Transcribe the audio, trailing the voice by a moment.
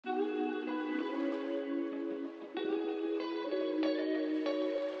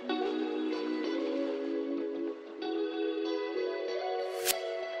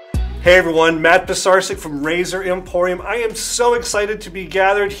Hey everyone, Matt Pisarcik from Razor Emporium. I am so excited to be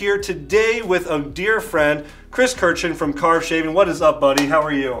gathered here today with a dear friend, Chris Kirchin from Karve Shaving. What is up, buddy? How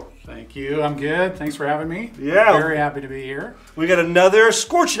are you? Thank you. I'm good. Thanks for having me. Yeah. Very happy to be here. We got another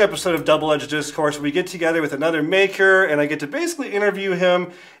scorching episode of Double-Edged Discourse where we get together with another maker and I get to basically interview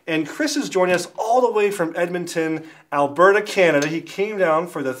him. And Chris is joining us all the way from Edmonton, Alberta, Canada. He came down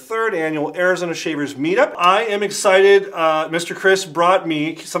for the 3rd annual Arizona Shavers Meetup. I am excited. Mr. Chris brought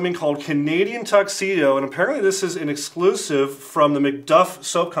me something called Canadian Tuxedo, and apparently this is an exclusive from the McDuff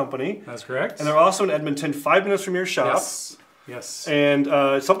Soap Company. That's correct. And they're also in Edmonton, 5 minutes from your shop. Yes. Yes. And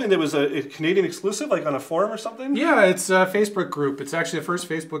something that was a Canadian exclusive, like on a forum or something? Yeah, it's a Facebook group. It's actually the first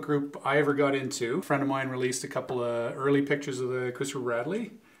Facebook group I ever got into. A friend of mine released a couple of early pictures of the Christopher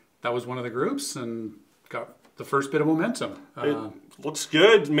Bradley. That was one of the groups and got the first bit of momentum. It looks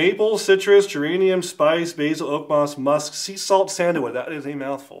good. Maple, citrus, geranium, spice, basil, oak moss, musk, sea salt, sandalwood. That is a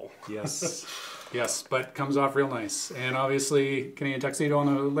mouthful. Yes. Yes, but comes off real nice. And obviously, Canadian Tuxedo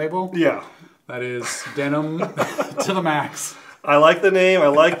on the label. Yeah. That is denim to the max. I like the name. I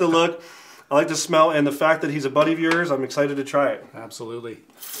like the look. I like the smell. And the fact that he's a buddy of yours, I'm excited to try it. Absolutely.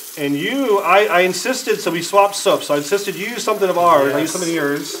 And you, I insisted, so we swapped soap. So I insisted you use something of ours. Yes. I use something of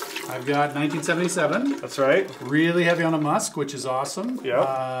yours. I've got 1977. That's right. Really heavy on the musk, which is awesome.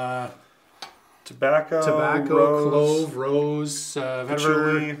 Yeah. Tobacco, clove, rose,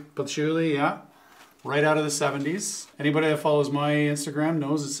 patchouli. Patchouli, yeah. Right out of the 70s. Anybody that follows my Instagram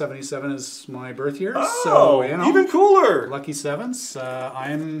knows that 77 is my birth year. Oh, so, you know, even cooler. Lucky sevens.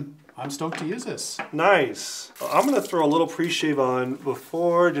 I'm stoked to use this. Nice. I'm going to throw a little pre-shave on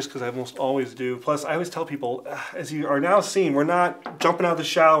before, just because I almost always do. Plus, I always tell people, as you are now seeing, we're not jumping out of the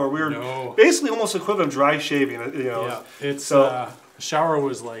shower. We're basically almost equivalent of dry shaving. You know. Yeah, it's the shower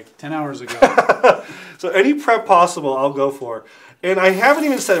was like 10 hours ago. So any prep possible, I'll go for. And I haven't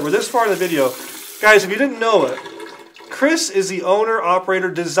even said it. We're this far in the video. Guys, if you didn't know it, Chris is the owner, operator,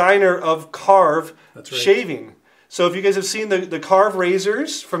 designer of Karve Shaving. So if you guys have seen the Karve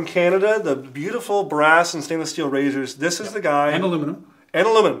razors from Canada, the beautiful brass and stainless steel razors, this is the guy. And aluminum. And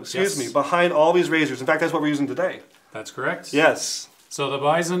aluminum, excuse me, behind all these razors. In fact, that's what we're using today. That's correct. Yes. So the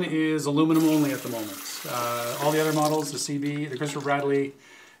Bison is aluminum only at the moment. All the other models, the CB, the Christopher Bradley,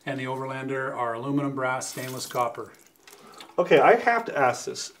 and the Overlander are aluminum, brass, stainless, copper. Okay, I have to ask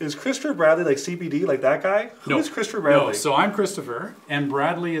this. Is Christopher Bradley like CBD, like that guy? Who is Christopher Bradley? No, so I'm Christopher, and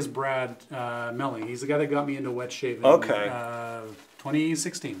Bradley is Brad Melling. He's the guy that got me into wet shaving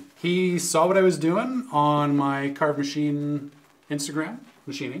 2016. He saw what I was doing on my Karve machine Instagram,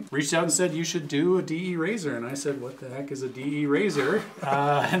 machining. Reached out and said, you should do a DE razor. And I said, what the heck is a DE razor?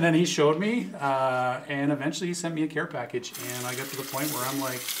 And then he showed me, and eventually he sent me a care package. And I got to the point where I'm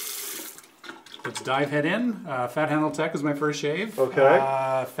like, let's dive head in. Fat Handle Tech was my first shave.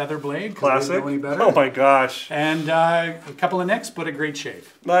 Okay. Feather Blade. Classic. I didn't know any better. Oh my gosh. And a couple of nicks, but a great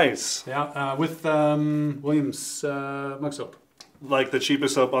shave. Nice. Yeah, with Williams mug soap. Like the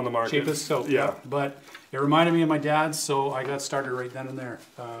cheapest soap on the market. Cheapest soap, yeah. But it reminded me of my dad's, so I got started right then and there.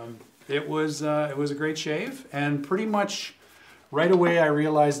 It was a great shave, and pretty much right away I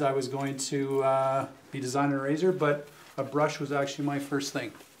realized I was going to be designing a razor, but a brush was actually my first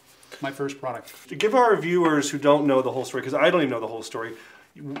thing. My first product. To give our viewers who don't know the whole story, because I don't even know the whole story,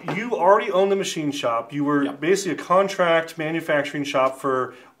 you already own the machine shop. You were basically a contract manufacturing shop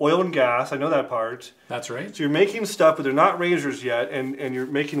for oil and gas. I know that part. That's right. So you're making stuff, but they're not razors yet, and you're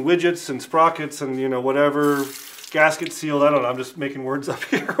making widgets and sprockets and, you know, whatever, gasket sealed. I don't know. I'm just making words up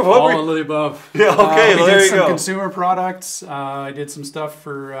here. All of the above. Yeah, okay, well, there you go. I did some consumer products. I did some stuff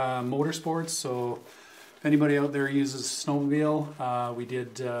for motorsports, so if anybody out there uses a snowmobile, we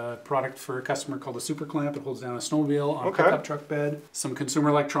did product for a customer called a super clamp. It holds down a snowmobile on a pickup truck bed. Some consumer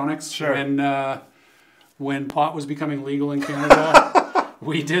electronics. Sure. When pot was becoming legal in Canada,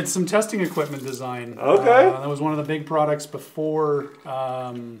 we did some testing equipment design. Okay. That was one of the big products before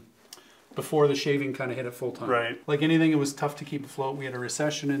the shaving kind of hit it full time. Right. Like anything, it was tough to keep afloat. We had a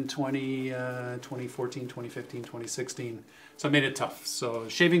recession in 2014, 2015, 2016. So it made it tough. So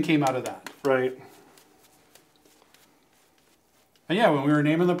shaving came out of that. Right. And yeah, when we were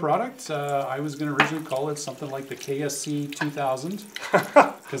naming the product, I was going to originally call it something like the KSC 2000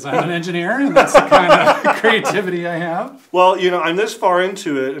 because I'm an engineer and that's the kind of creativity I have. Well, you know, I'm this far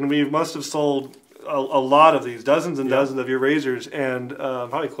into it, and we must have sold a lot of these, dozens and dozens of your razors, and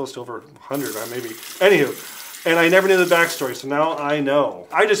probably close to over 100, maybe. Anywho, and I never knew the backstory, so now I know.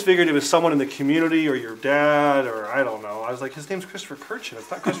 I just figured it was someone in the community or your dad, or I don't know. I was like, his name's Christopher Kirchin.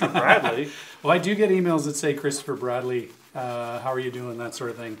 It's not Christopher Bradley. Well, I do get emails that say Christopher Bradley. How are you doing? That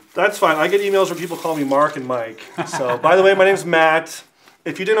sort of thing. That's fine. I get emails where people call me Mark and Mike. So, by the way, my name's Matt.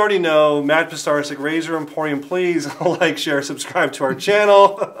 If you didn't already know, Matt Pisarcik, Razor Emporium, please like, share, subscribe to our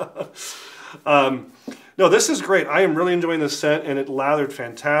channel. No, this is great. I am really enjoying this set, and it lathered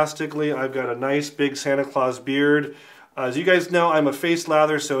fantastically. I've got a nice big Santa Claus beard. As you guys know, I'm a face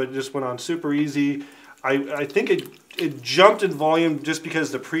lather, so it just went on super easy. I think it jumped in volume just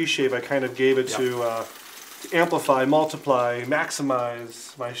because the pre-shave, I kind of gave it to amplify, multiply,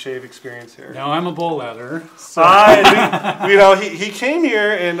 maximize my shave experience here. Now I'm a bowl lather. So. You know, he came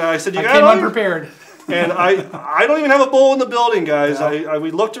here and I said, I came unprepared. And I don't even have a bowl in the building, guys. Yeah.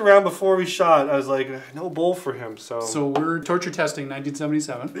 We looked around before we shot. I was like, no bowl for him. So we're torture testing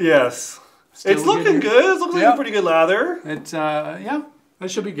 1977. Yes. It's looking good. It looks like a pretty good lather. Yeah,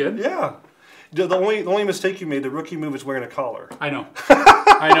 that should be good. Yeah. The only mistake you made, the rookie move, is wearing a collar. I know.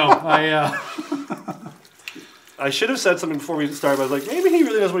 I know. I should have said something before we started. But I was like, maybe he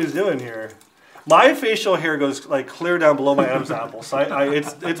really knows what he's doing here. My facial hair goes like clear down below my Adam's apple, so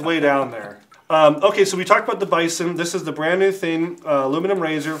it's way down there. Okay, so we talked about the Bison. This is the brand new thing, aluminum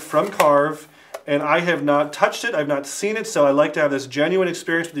razor from Karve, and I have not touched it. I've not seen it, so I like to have this genuine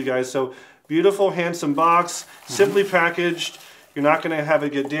experience with you guys. So beautiful, handsome box, simply packaged. You're not going to have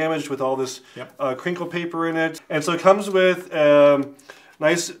it get damaged with all this crinkle paper in it. And so it comes with a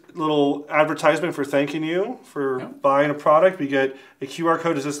nice little advertisement for thanking you for buying a product. We get a QR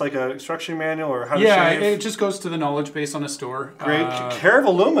code. Is this like an instruction manual or how to shave? Yeah, it just goes to the knowledge base on the store. Great. Care of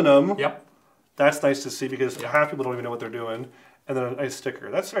aluminum. Yep. That's nice to see because half people don't even know what they're doing. And then a nice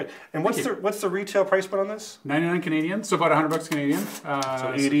sticker. That's right. And what's the retail price point on this? 99 Canadian, so about $100 Canadian.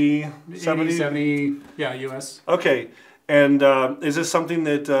 So 80, 70? 70, yeah, US. Okay. And is this something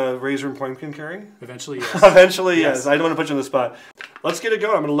that Razor Emporium can carry? Eventually, yes. Eventually, yes. I don't want to put you on the spot. Let's get it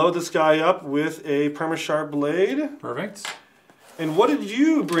going. I'm going to load this guy up with a Perma-Sharp blade. Perfect. And what did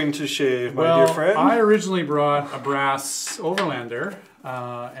you bring to shave, my dear friend? I originally brought a brass Overlander,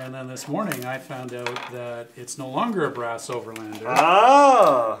 and then this morning I found out that it's no longer a brass Overlander.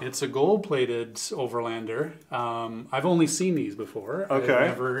 Ah! It's a gold-plated Overlander. I've only seen these before. Okay. I've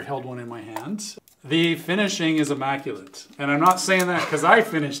never held one in my hand. The finishing is immaculate, and I'm not saying that because I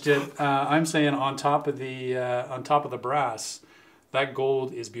finished it. I'm saying on top of the brass, that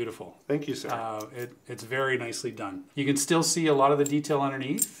gold is beautiful. Thank you, sir. It's very nicely done. You can still see a lot of the detail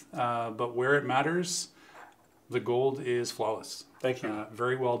underneath, but where it matters, the gold is flawless. Thank you.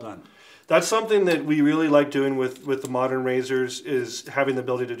 Very well done. That's something that we really like doing with the modern razors is having the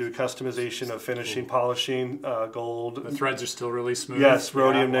ability to do customization of finishing, polishing, gold. The threads are still really smooth. Yes,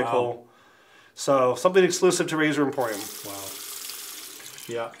 rhodium nickel. Wow. So something exclusive to Razor Emporium. Wow.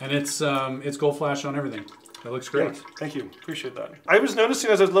 Yeah, and it's gold flash on everything. That looks great. Yeah, thank you. Appreciate that. I was noticing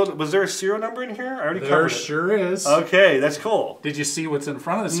as I was loading, was there a serial number in here? I already covered it. There sure is. Okay, that's cool. Did you see what's in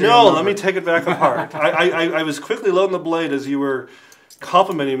front of the serial number? No, let me take it back apart. I was quickly loading the blade as you were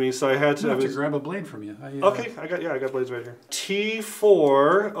complimenting me, so I had to. I have to grab a blade from you. Okay, I got blades right here.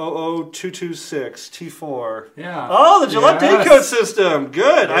 T4 00226 T4. Yeah. Oh, the Gillette day code system.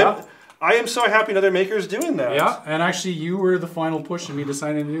 Good. Yeah. I am so happy another maker is doing that. Yeah, and actually you were the final push in me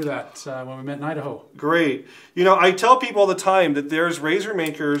deciding to do that when we met in Idaho. Great. You know, I tell people all the time that there's razor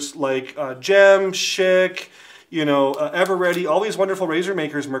makers like Gem, Schick, you know, Everready, all these wonderful razor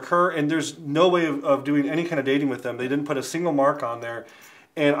makers, Mercur, and there's no way of doing any kind of dating with them. They didn't put a single mark on there.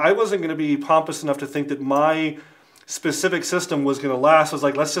 And I wasn't going to be pompous enough to think that my specific system was going to last. I was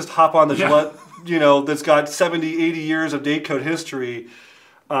like, let's just hop on the Gillette, you know, that's got 70, 80 years of date code history.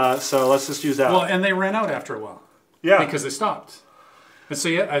 So let's just use that. Well, and they ran out after a while. Yeah. Because they stopped. And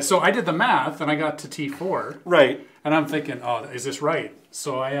so I did the math, and I got to T4. Right. And I'm thinking, oh, is this right?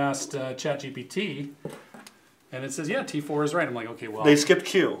 So I asked ChatGPT, and it says, yeah, T4 is right. I'm like, okay, well. They skipped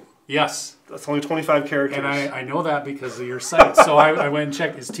Q. Yes. That's only 25 characters. And I know that because of your site. So I went and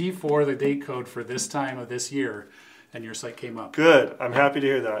checked, is T4 the date code for this time of this year? And your site came up. Good. I'm happy to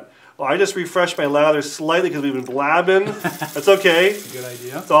hear that. Well, I just refreshed my lather slightly because we've been blabbing. That's okay. Good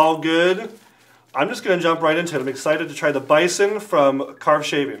idea. It's all good. I'm just going to jump right into it. I'm excited to try the Bison from Karve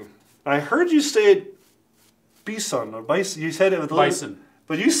Shaving. I heard you say it Bison or Bison. You said it with a little, Bison.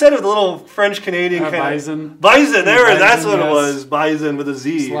 But you said it with a little French-Canadian kind Bison. of... Bison. There Bison, that's what yes. it was. Bison with a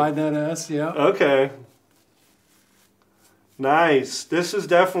Z. Slide that S, yeah. Okay. Nice. This is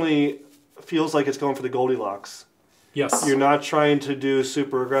definitely... feels like it's going for the Goldilocks. Yes. You're not trying to do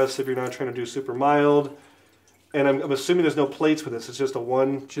super aggressive. You're not trying to do super mild. And I'm assuming there's no plates with this. It's just a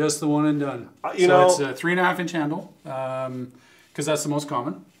one. Just the one and done. You know, it's a 3.5-inch handle, because that's the most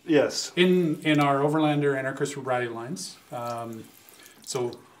common. Yes. In our Overlander and our Christopher Bradley lines.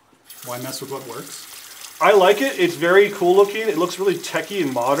 So why mess with what works? I like it. It's very cool looking. It looks really techy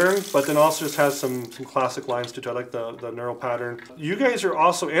and modern, but then also just has some classic lines to it. I like the neural pattern. You guys are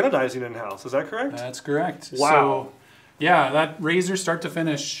also anodizing in-house, is that correct? That's correct. Wow. So, yeah, that razor start to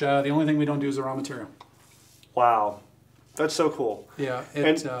finish, the only thing we don't do is the raw material. Wow. That's so cool. Yeah,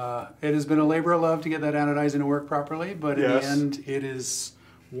 it has been a labor of love to get that anodizing to work properly, but in the end, it is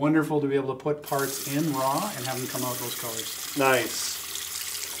wonderful to be able to put parts in raw and have them come out those colors. Nice.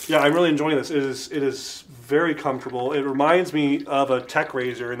 Yeah, I'm really enjoying this. It is very comfortable. It reminds me of a tech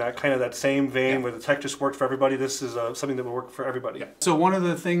razor in that same vein where the tech just worked for everybody. This is something that will work for everybody. Yeah. So one of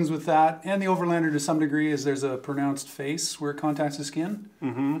the things with that, and the Overlander to some degree, is there's a pronounced face where it contacts the skin,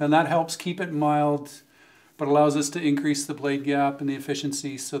 and that helps keep it mild, but allows us to increase the blade gap and the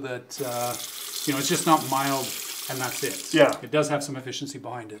efficiency so that it's just not mild and that's it. Yeah. It does have some efficiency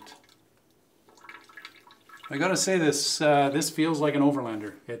behind it. I gotta say this feels like an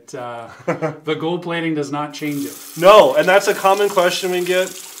Overlander. The gold plating does not change it. No, and that's a common question we get.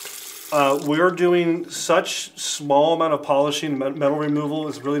 We're doing such small amount of polishing, metal removal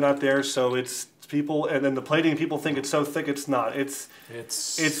is really not there, so it's people, and then the plating, people think it's so thick, it's not. It's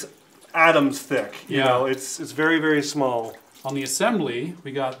atoms thick. You know, it's very, very small. On the assembly,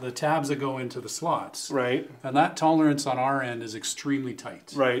 we got the tabs that go into the slots. Right. And that tolerance on our end is extremely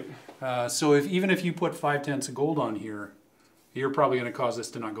tight. Right. So even if you put 5/10 of gold on here, you're probably going to cause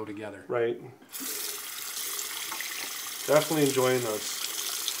this to not go together. Right. Definitely enjoying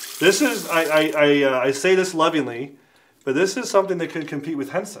this. This is, I say this lovingly, but this is something that could compete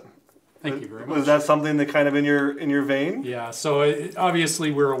with Henson. Thank you very much. Was that something that kind of in your vein? Yeah. So obviously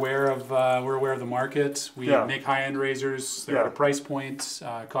we're aware of the market. We make high-end razors. They're at a price point.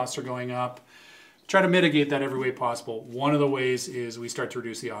 Costs are going up. Try to mitigate that every way possible. One of the ways is we start to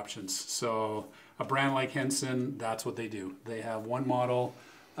reduce the options. So a brand like Henson, that's what they do. They have one model.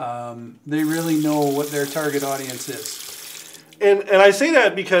 They really know what their target audience is. And I say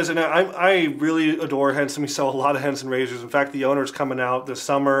that because I really adore Henson. We sell a lot of Henson razors. In fact, the owner's coming out this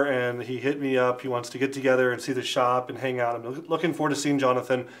summer, and he hit me up. He wants to get together and see the shop and hang out. I'm looking forward to seeing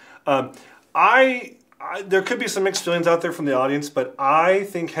Jonathan. There could be some mixed feelings out there from the audience, but I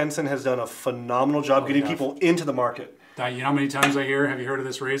think Henson has done a phenomenal job getting people into the market. You know how many times I hear, have you heard of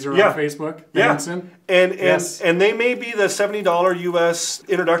this razor on Facebook? Henson? And they may be the $70 US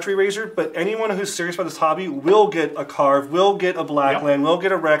introductory razor, but anyone who's serious about this hobby will get a Karve, will get a Blackland, will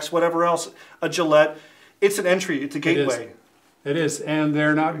get a Rex, whatever else, a Gillette. It's an entry. It's a gateway. It is, and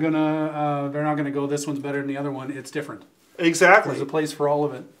they're not gonna go, this one's better than the other one. It's different. Exactly. There's a place for all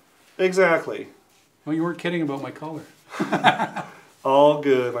of it. Exactly. Well, you weren't kidding about my color. All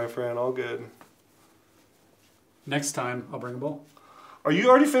good, my friend. All good. Next time, I'll bring a bowl. Are you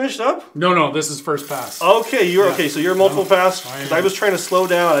already finished up? No, this is first pass. Okay, okay. So you're multiple pass. I was trying to slow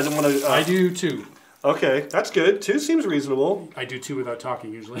down. I didn't want to. I do 2. Okay, that's good. 2 seems reasonable. I do 2 without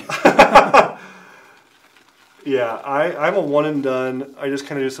talking usually. Yeah, I'm a one and done. I just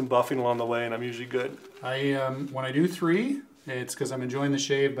kind of do some buffing along the way, and I'm usually good. When I do 3, it's because I'm enjoying the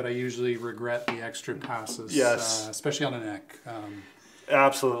shave, but I usually regret the extra passes. Yes, especially on the neck.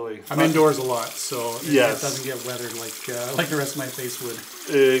 Absolutely. I'm indoors a lot, so it doesn't get weathered like the rest of my face would.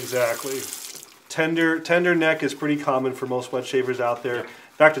 Exactly. Tender neck is pretty common for most wet shavers out there. In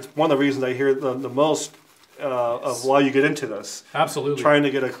fact, it's one of the reasons I hear the most of why you get into this. Absolutely. Trying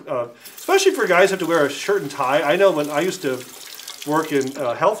to get especially for guys who have to wear a shirt and tie. I know when I used to work in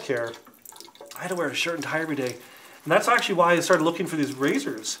healthcare, I had to wear a shirt and tie every day. And that's actually why I started looking for these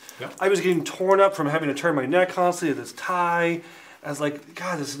razors. Yep. I was getting torn up from having to turn my neck constantly to this tie. I was like,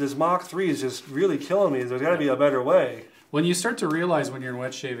 God, this Mach 3 is just really killing me. There's got to be a better way. When you start to realize when you're in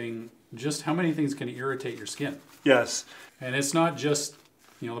wet shaving just how many things can irritate your skin. Yes. And it's not just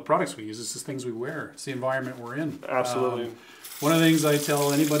the products we use, it's just things we wear. It's the environment we're in. Absolutely. One of the things I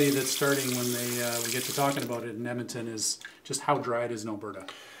tell anybody that's starting when we get to talking about it in Edmonton is just how dry it is in Alberta.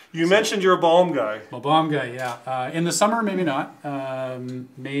 You mentioned you're a balm guy. I'm a balm guy, yeah. In the summer, maybe not.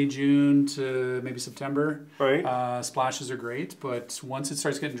 May, June to maybe September. Right. Splashes are great, but once it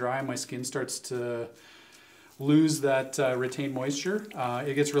starts getting dry, my skin starts to lose that retained moisture.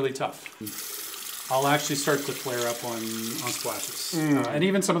 It gets really tough. I'll actually start to flare up on splashes. And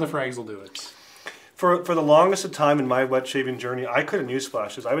even some of the frags will do it. For the longest of time in my wet shaving journey, I couldn't use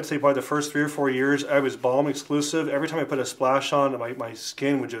splashes. I would say probably the first 3 or 4 years, I was balm exclusive. Every time I put a splash on, my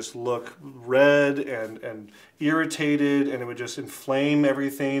skin would just look red and irritated, and it would just inflame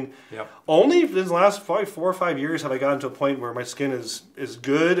everything. Yep. Only in the last probably 4 or 5 years have I gotten to a point where my skin is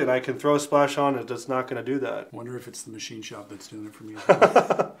good, and I can throw a splash on, and it's not going to do that. I wonder if it's the machine shop that's doing it for me.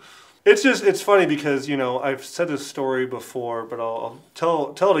 It's funny because, I've said this story before, but I'll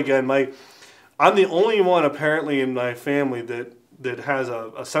tell it again. I'm the only one apparently in my family that has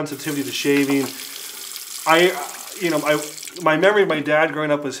a sensitivity to shaving. My memory of my dad growing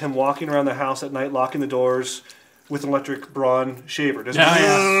up was him walking around the house at night, locking the doors with an electric brawn shaver. Just,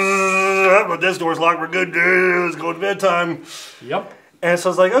 but this door's locked, we're good, let's go to bedtime. Yep. And so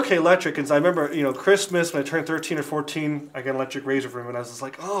I was like, okay, electric. And so I remember, Christmas, when I turned 13 or 14, I got an electric razor for him, and I was just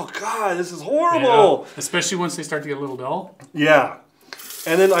like, oh, God, this is horrible. Yeah. Especially once they start to get a little dull. Yeah.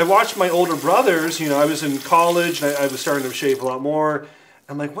 And then I watched my older brothers, I was in college, and I was starting to shave a lot more.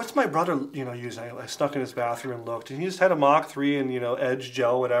 I'm like, what's my brother, using? I snuck in his bathroom and looked, and he just had a Mach 3 and, edge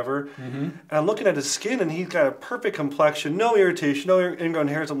gel, whatever. And I'm looking at his skin, and he's got a perfect complexion, no irritation, no ingrown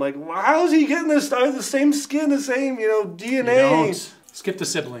hairs. I'm like, well, how is he getting this? The same skin, the same, DNA. You don't. Skip the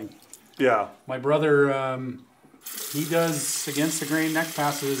sibling. Yeah. My brother, he does against the grain neck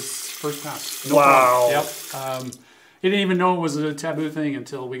passes first pass. No wow. Problem. Yep. He didn't even know it was a taboo thing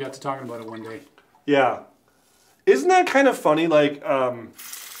until we got to talking about it one day. Yeah. Isn't that kind of funny? Like,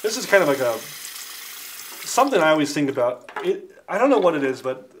 this is kind of like something I always think about. I don't know what it is,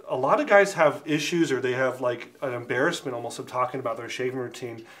 but a lot of guys have issues, or they have like an embarrassment almost of talking about their shaving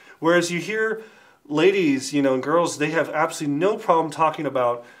routine. Whereas you hear ladies, and girls, they have absolutely no problem talking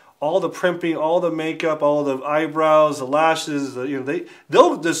about all the primping, all the makeup, all the eyebrows, the lashes.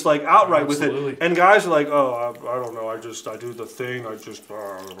 They'll just like outright with it. And guys are like, oh, I don't know. I do the thing. So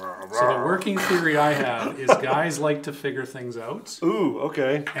the working theory I have is guys like to figure things out. Ooh,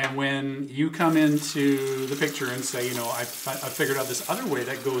 okay. And when you come into the picture and say, I figured out this other way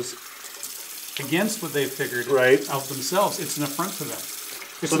that goes against what they've figured out themselves, it's an affront to them.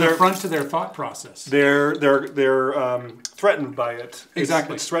 It's an affront to their thought process. They're threatened by it.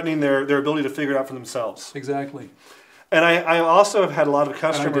 Exactly. It's threatening their ability to figure it out for themselves. Exactly. And I also have had a lot of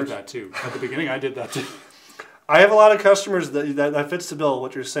customers. And I did that too. At the beginning, I did that too. I have a lot of customers that fits the bill,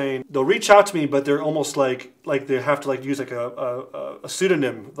 what you're saying. They'll reach out to me, but they're almost like they have to use like a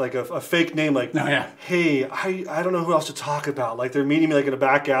pseudonym, like a fake name, like, hey, I don't know who else to talk about. Like they're meeting me like in a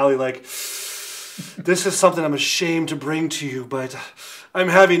back alley, like, this is something I'm ashamed to bring to you, but I'm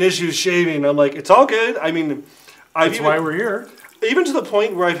having issues shaving. I'm like, it's all good. I mean, that's why we're here. Even to the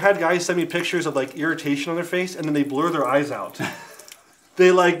point where I've had guys send me pictures of like irritation on their face, and then they blur their eyes out.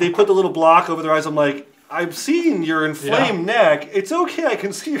 They put the little block over their eyes. I'm like, I'm seeing your inflamed neck. It's okay. I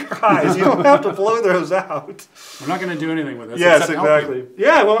can see your eyes. You don't have to blur those out. We're not going to do anything with this. Yes, exactly.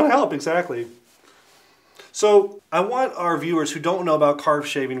 Yeah, I want to help. Exactly. So I want our viewers who don't know about Karve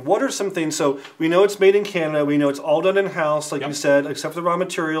Shaving, what are some things? So we know it's made in Canada. We know it's all done in-house, like you said, except for the raw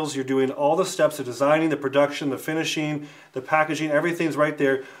materials. You're doing all the steps, the designing, the production, the finishing, the packaging, everything's right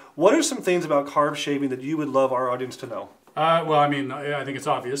there. What are some things about Karve Shaving that you would love our audience to know? Well, I mean, I think it's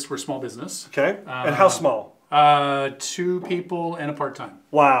obvious. We're a small business. Okay. And how small? 2 people and a part-time.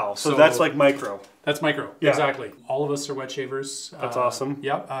 Wow. So that's like micro. That's micro. Yeah. Exactly. All of us are wet shavers. That's awesome.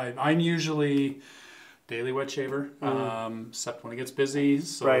 Yep. I'm usually daily wet shaver, except when it gets busy,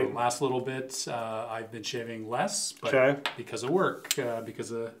 so the last little bit I've been shaving less, but because of work,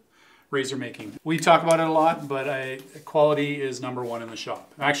 because of razor making. We talk about it a lot, but quality is #1 in the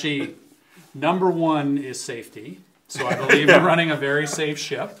shop. Actually, #1 is safety. So I believe in running a very safe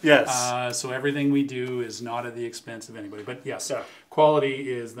ship. Yes. So everything we do is not at the expense of anybody. But yes,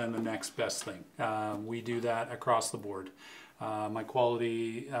 quality is then the next best thing. We do that across the board. My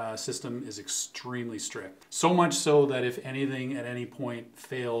quality system is extremely strict. So much so that if anything at any point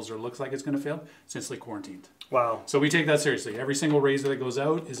fails or looks like it's going to fail, it's instantly quarantined. Wow. So we take that seriously. Every single razor that goes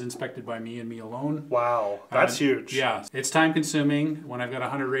out is inspected by me and me alone. Wow. That's huge. Yeah. It's time consuming. When I've got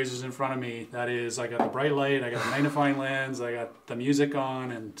 100 razors in front of me, that is, I got the bright light, I got the magnifying lens, I got the music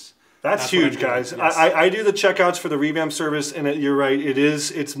on, and that's huge, guys. Yes. I do the checkouts for the revamp service, and you're right.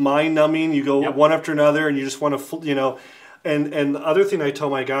 It's mind numbing. You go one after another, and you just want to, And the other thing I tell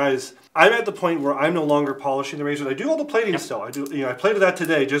my guys, I'm at the point where I'm no longer polishing the razors. I do all the plating still. I do, I plated that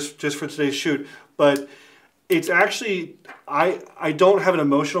today just for today's shoot. But it's actually, I don't have an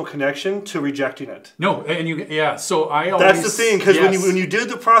emotional connection to rejecting it. No, and so I always... That's the thing, because when you did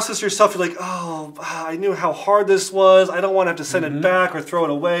the process yourself, you're like, oh, I knew how hard this was. I don't want to have to send it back or throw it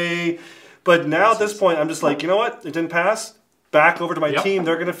away. But now at this point, I'm just like, you know what? It didn't pass. Back over to my team.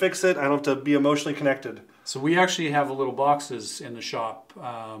 They're going to fix it. I don't have to be emotionally connected. So we actually have little boxes in the shop.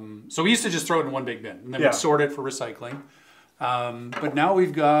 So we used to just throw it in one big bin, and then we'd sort it for recycling. But now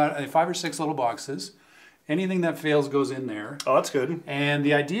we've got 5 or 6 little boxes. Anything that fails goes in there. Oh, that's good. And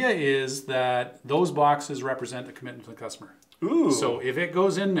the idea is that those boxes represent a commitment to the customer. Ooh. So if it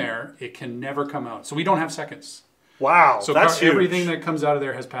goes in there, it can never come out. So we don't have seconds. Wow, so that's huge. Everything that comes out of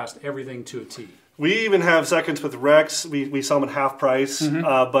there has passed everything to a T. We even have seconds with Rex. We sell them at half price.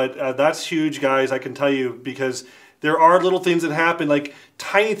 But that's huge, guys, I can tell you, because there are little things that happen, like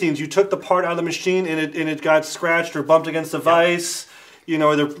tiny things. You took the part out of the machine and it got scratched or bumped against the vise. You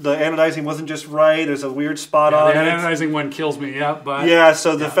know, the anodizing wasn't just right. There's a weird spot on it. The anodizing one kills me, but... Yeah,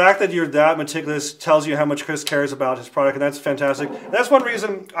 so the fact that you're that meticulous tells you how much Chris cares about his product, and that's fantastic. And that's one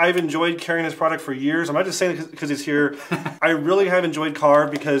reason I've enjoyed carrying his product for years. I'm not just saying it because he's here. I really have enjoyed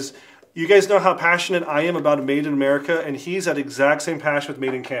Karve because you guys know how passionate I am about Made in America, and he's that exact same passion with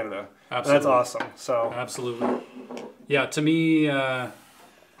Made in Canada. Absolutely. And that's awesome. So absolutely. Yeah, to me,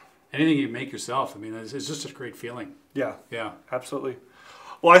 anything you make yourself, I mean, it's just a great feeling. Yeah. Yeah. Absolutely.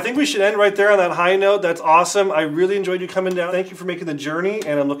 Well, I think we should end right there on that high note. That's awesome. I really enjoyed you coming down. Thank you for making the journey,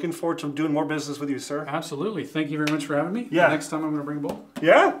 and I'm looking forward to doing more business with you, sir. Absolutely. Thank you very much for having me. Yeah. Next time I'm going to bring a bowl.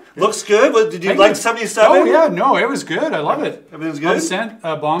 Yeah? Looks good. Did you like 77? Oh, yeah. No, it was good. I love it. Everything's good? On the scent,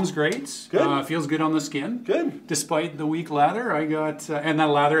 bomb's great. Good. Feels good on the skin. Good. Despite the weak lather, I got, and that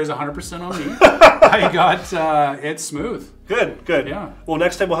lather is 100% on me. I got, it's smooth. Good, good. Yeah. Well,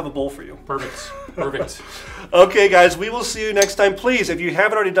 next time we'll have a bowl for you. Perfect. Perfect. Okay, guys, we will see you next time. Please, if you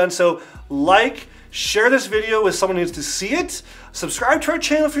haven't already done so, like, share this video with someone who needs to see it. Subscribe to our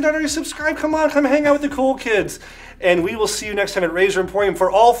channel if you're not already subscribed. Come on, come hang out with the cool kids. And we will see you next time at Razor Emporium for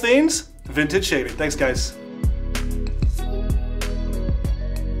all things vintage shaving. Thanks, guys.